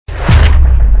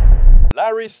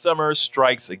Larry Summers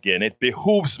strikes again. It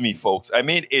behooves me, folks. I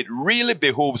mean, it really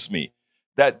behooves me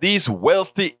that these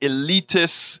wealthy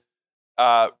elitists,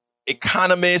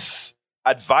 economists,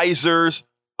 advisors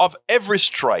of every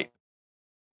stripe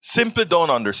simply don't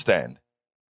understand.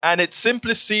 And it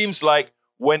simply seems like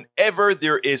whenever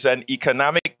there is an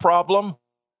economic problem,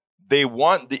 they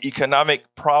want the economic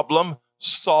problem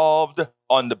solved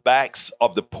on the backs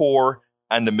of the poor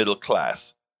and the middle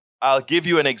class. I'll give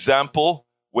you an example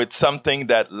with something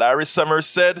that Larry Summers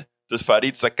said to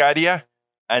Fareed Zakaria,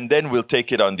 and then we'll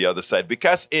take it on the other side,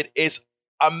 because it is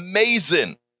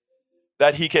amazing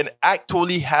that he can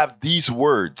actually have these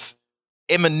words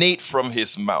emanate from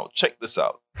his mouth. Check this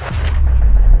out.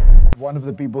 One of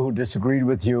the people who disagreed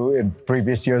with you in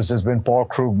previous years has been Paul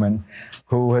Krugman,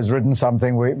 who has written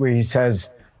something where he says,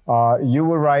 you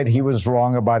were right, he was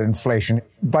wrong about inflation.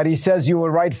 But he says you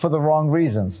were right for the wrong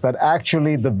reasons, that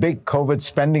actually the big COVID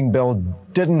spending bill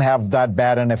didn't have that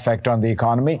bad an effect on the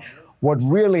economy. What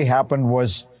really happened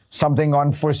was something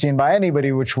unforeseen by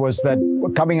anybody, which was that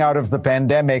coming out of the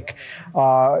pandemic,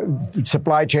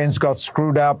 supply chains got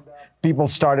screwed up. People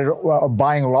started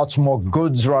buying lots more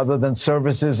goods rather than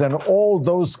services, and all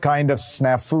those kind of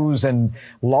snafus and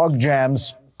log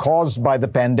jams caused by the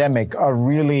pandemic are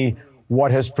really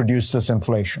what has produced this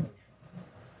inflation.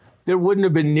 There wouldn't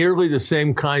have been nearly the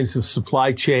same kinds of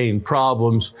supply chain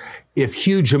problems if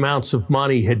huge amounts of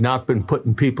money had not been put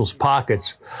in people's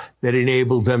pockets that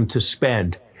enabled them to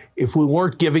spend. If we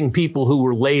weren't giving people who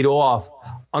were laid off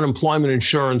unemployment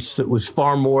insurance that was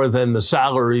far more than the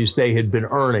salaries they had been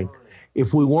earning,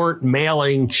 if we weren't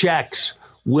mailing checks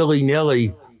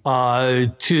willy-nilly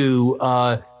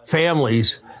to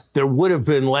families, there would have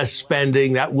been less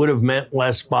spending. That would have meant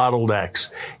less bottlenecks.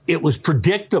 It was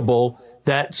predictable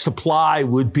that supply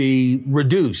would be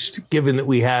reduced, given that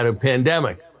we had a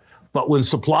pandemic. But when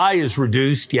supply is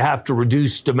reduced, you have to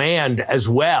reduce demand as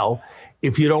well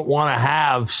if you don't want to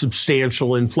have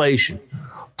substantial inflation.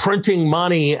 Printing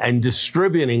money and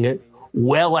distributing it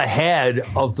well ahead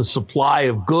of the supply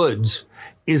of goods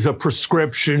is a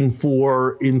prescription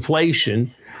for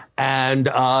inflation. And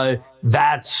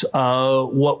that's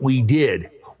what we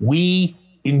did. We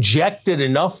injected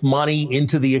enough money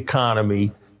into the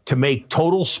economy to make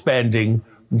total spending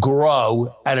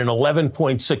grow at an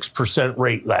 11.6%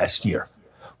 rate last year.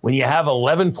 When you have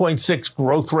 11.6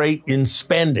 growth rate in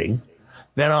spending,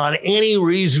 then on any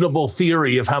reasonable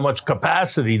theory of how much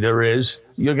capacity there is,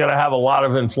 you're going to have a lot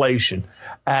of inflation.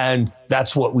 And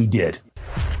that's what we did.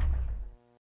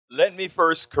 Let me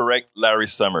first correct Larry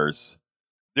Summers.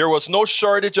 There was no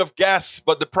shortage of gas,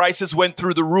 but the prices went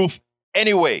through the roof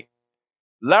anyway.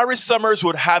 Larry Summers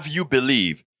would have you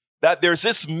believe that there's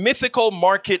this mythical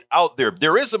market out there.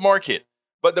 There is a market,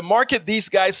 but the market these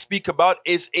guys speak about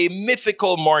is a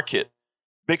mythical market,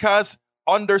 because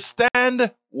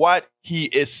understand what he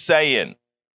is saying.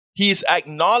 He's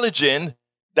acknowledging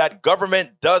that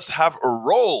government does have a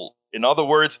role. In other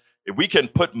words, if we can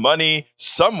put money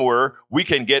somewhere, we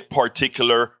can get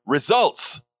particular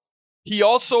results. He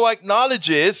also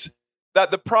acknowledges that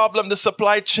the problem, the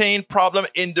supply chain problem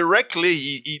indirectly,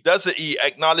 he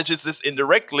acknowledges this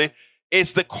indirectly,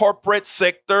 is the corporate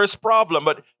sector's problem.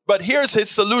 But here's his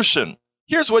solution.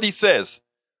 Here's what he says.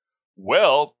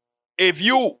 Well, if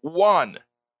you, one,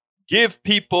 give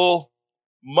people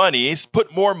monies,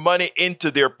 put more money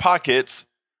into their pockets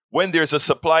when there's a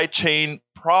supply chain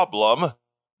problem,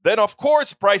 then of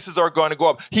course prices are going to go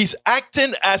up. He's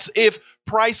acting as if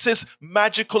prices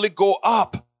magically go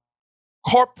up.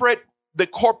 The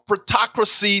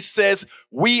corporatocracy says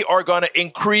we are going to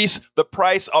increase the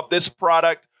price of this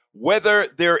product, whether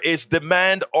there is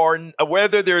demand or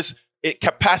whether there's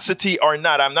capacity or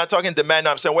not. I'm not talking demand.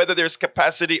 I'm saying whether there's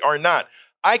capacity or not.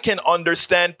 I can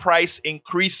understand price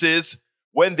increases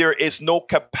when there is no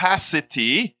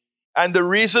capacity. And the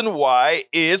reason why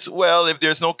is, well, if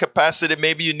there's no capacity,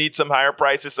 maybe you need some higher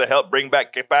prices to help bring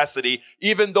back capacity,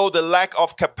 even though the lack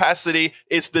of capacity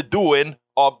is the doing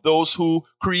of those who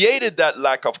created that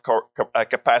lack of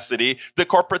capacity, the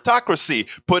corporatocracy,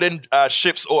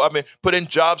 put in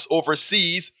jobs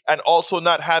overseas, and also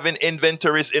not having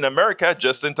inventories in America,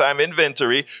 just-in-time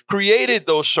inventory, created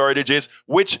those shortages,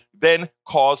 which then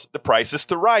caused the prices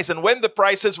to rise. And when the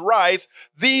prices rise,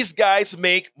 these guys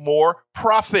make more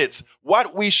profits.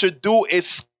 What we should do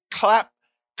is clamp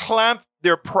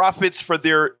their profits for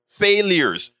their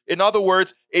failures. In other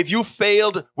words, if you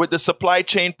failed with the supply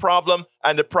chain problem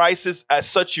and the prices as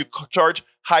such, you charge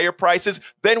higher prices,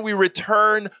 then we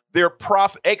return their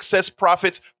excess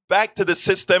profits back to the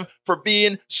system for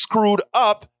being screwed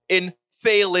up in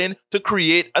failing to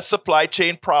create a supply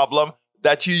chain problem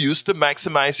that you used to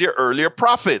maximize your earlier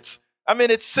profits. I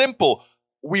mean, it's simple.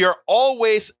 We are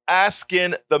always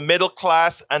asking the middle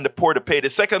class and the poor to pay. The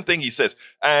second thing he says,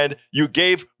 and you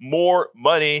gave more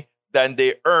money than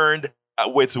they earned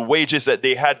with wages that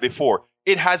they had before.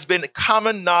 It has been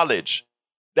common knowledge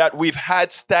that we've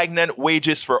had stagnant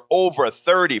wages for over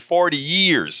 30, 40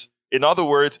 years. In other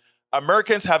words,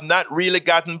 Americans have not really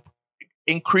gotten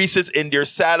increases in their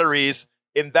salaries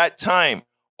in that time.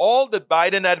 All the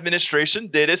Biden administration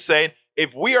did is saying,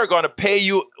 if we are going to pay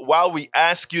you while we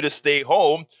ask you to stay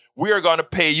home, we are going to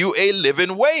pay you a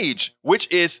living wage, which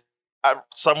is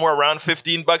somewhere around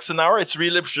 $15 an hour. It's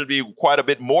really should be quite a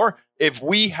bit more. If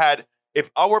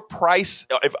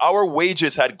our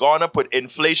wages had gone up with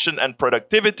inflation and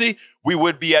productivity, we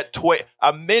would be at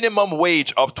a minimum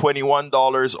wage of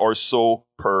 $21 or so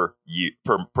per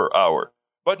hour.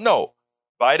 But no,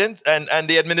 Biden and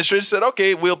the administration said,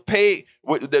 okay, we'll pay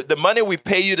the money we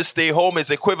pay you to stay home is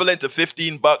equivalent to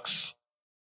 $15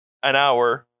 an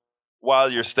hour while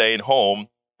you're staying home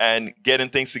and getting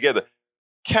things together.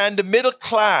 Can the middle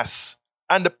class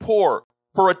and the poor,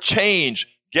 for a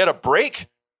change, get a break?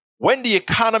 When the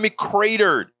economy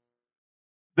cratered,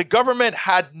 the government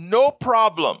had no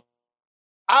problem,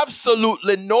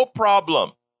 absolutely no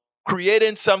problem,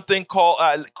 creating something called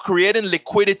creating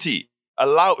liquidity.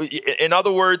 In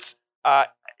other words,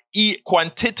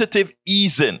 quantitative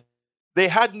easing. They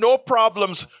had no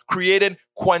problems creating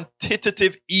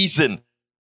quantitative easing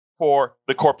for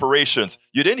the corporations.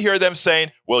 You didn't hear them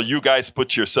saying, well, you guys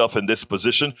put yourself in this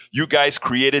position. You guys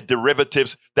created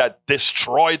derivatives that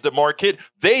destroyed the market.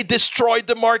 They destroyed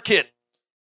the market.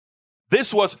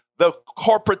 This was the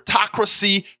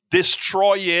corporatocracy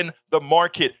destroying the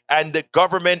market, and the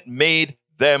government made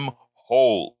them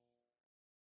whole.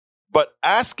 But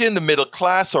asking the middle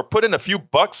class or putting a few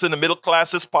bucks in the middle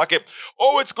class's pocket,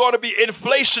 oh, it's going to be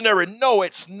inflationary. No,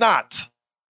 it's not.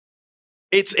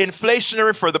 It's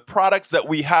inflationary for the products that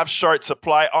we have short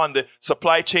supply on, the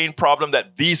supply chain problem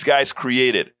that these guys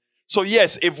created. So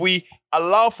yes, if we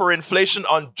allow for inflation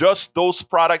on just those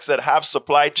products that have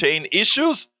supply chain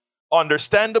issues,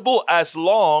 understandable, as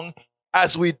long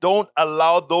as we don't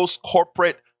allow those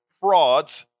corporate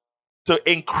frauds to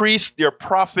increase their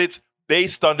profits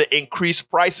based on the increased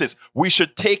prices. We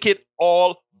should take it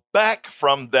all back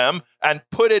from them and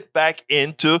put it back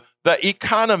into the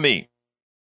economy.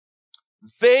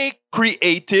 They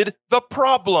created the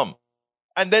problem,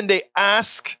 and then they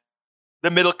ask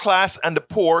the middle class and the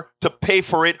poor to pay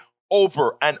for it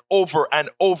over and over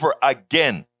and over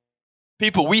again.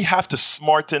 People, we have to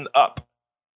smarten up.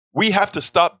 We have to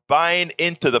stop buying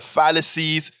into the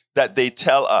fallacies that they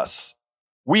tell us.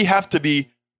 We have to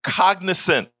be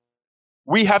cognizant.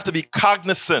 We have to be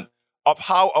cognizant of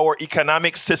how our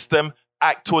economic system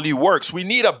actually works. We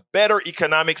need a better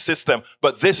economic system,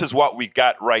 but this is what we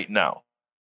got right now.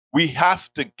 We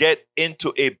have to get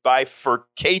into a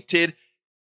bifurcated,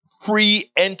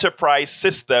 free enterprise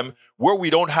system where we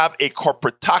don't have a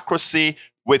corporatocracy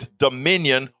with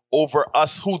dominion over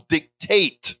us who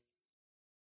dictate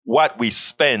what we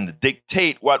spend,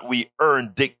 dictate what we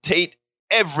earn, dictate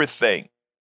everything.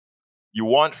 You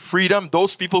want freedom?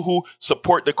 Those people who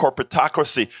support the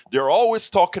corporatocracy, they're always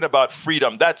talking about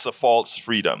freedom. That's a false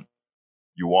freedom.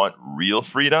 You want real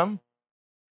freedom?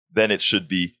 Then it should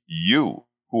be you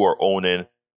who are owning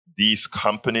these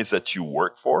companies that you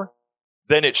work for.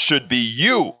 Then it should be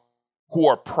you who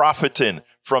are profiting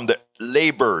from the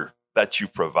labor that you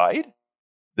provide.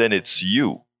 Then it's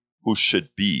you who should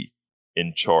be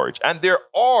in charge. And there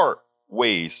are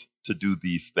ways to do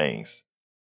these things.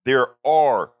 There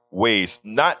are ways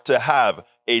not to have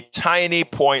a tiny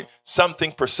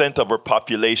something% of our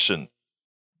population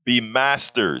be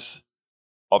masters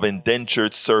of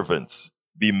indentured servants,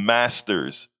 be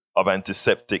masters of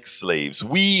antiseptic slaves.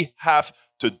 We have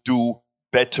to do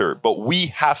better, but we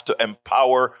have to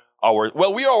empower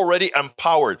we are already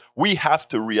empowered. We have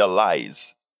to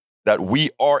realize that we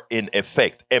are in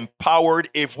effect empowered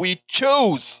if we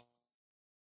choose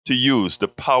to use the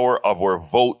power of our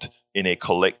vote in a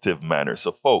collective manner.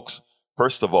 So folks,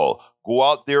 first of all, go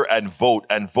out there and vote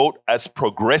as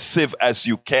progressive as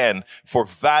you can for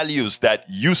values that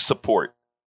you support.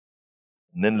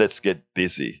 And then let's get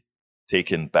busy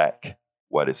taking back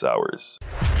what is ours.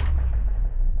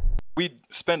 We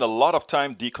spend a lot of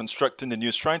time deconstructing the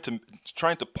news, trying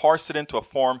to parse it into a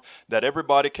form that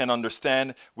everybody can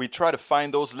understand. We try to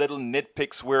find those little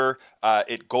nitpicks where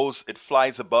it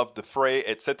flies above the fray,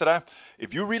 etc.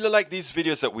 If you really like these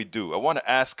videos that we do, I want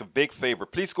to ask a big favor.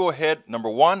 Please go ahead, number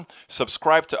one,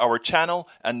 subscribe to our channel,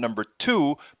 and number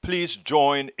two, please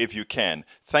join if you can.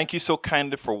 Thank you so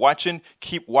kindly for watching.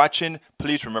 Keep watching.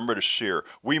 Please remember to share.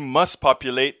 We must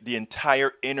populate the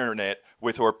entire internet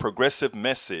with our progressive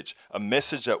message, a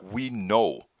message that we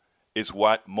know is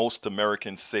what most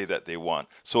Americans say that they want.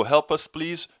 So help us,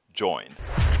 please join.